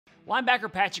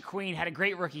Linebacker Patrick Queen had a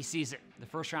great rookie season. The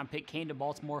first-round pick came to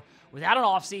Baltimore without an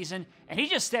offseason, and he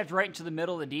just stepped right into the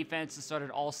middle of the defense and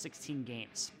started all 16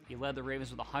 games. He led the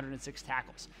Ravens with 106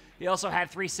 tackles. He also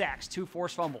had 3 sacks, 2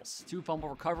 forced fumbles, 2 fumble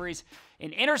recoveries,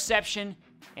 an interception,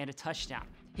 and a touchdown.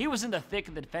 He was in the thick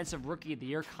of the Defensive Rookie of the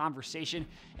Year conversation,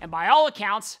 and by all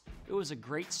accounts, it was a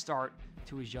great start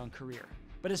to his young career.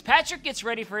 But as Patrick gets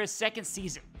ready for his second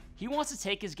season, he wants to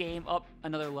take his game up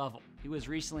another level. He was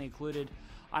recently included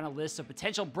on a list of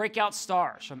potential breakout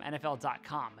stars from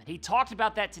NFL.com, and he talked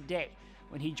about that today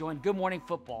when he joined Good Morning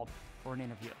Football for an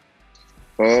interview.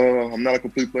 I'm not a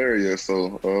complete player yet,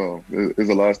 so there's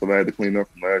a lot of stuff I had to clean up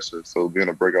from last year. So being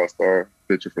a breakout star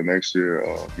pitcher for next year,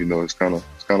 it's kind of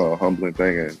a humbling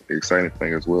thing and exciting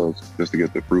thing as well, just to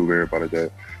get to prove everybody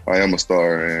that I am a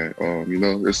star. And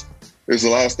there's a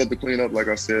lot of stuff to clean up, like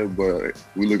I said, but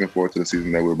we're looking forward to the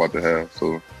season that we're about to have.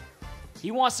 So. He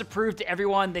wants to prove to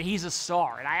everyone that he's a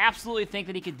star, and I absolutely think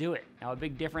that he could do it. Now, a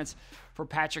big difference for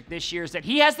Patrick this year is that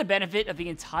he has the benefit of the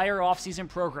entire offseason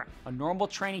program, a normal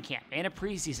training camp, and a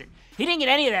preseason. He didn't get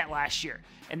any of that last year,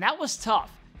 and that was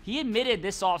tough. He admitted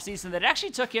this offseason that it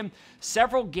actually took him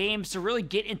several games to really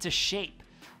get into shape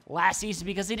last season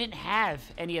because he didn't have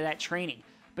any of that training.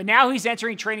 But now he's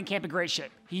entering training camp in great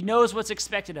shape. He knows what's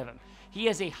expected of him. He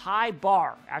has a high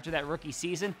bar after that rookie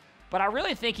season, but I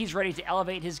really think he's ready to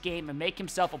elevate his game and make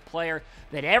himself a player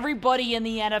that everybody in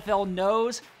the NFL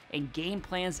knows and game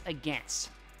plans against.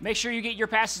 Make sure you get your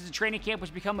passes to training camp,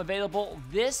 which become available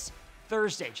this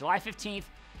Thursday, July 15th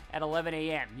at 11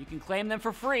 a.m. You can claim them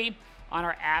for free on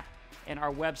our app and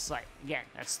our website. Again,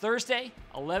 that's Thursday,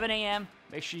 11 a.m.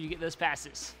 Make sure you get those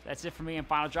passes. That's it for me in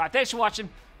Final Drive. Thanks for watching.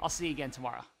 I'll see you again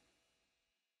tomorrow.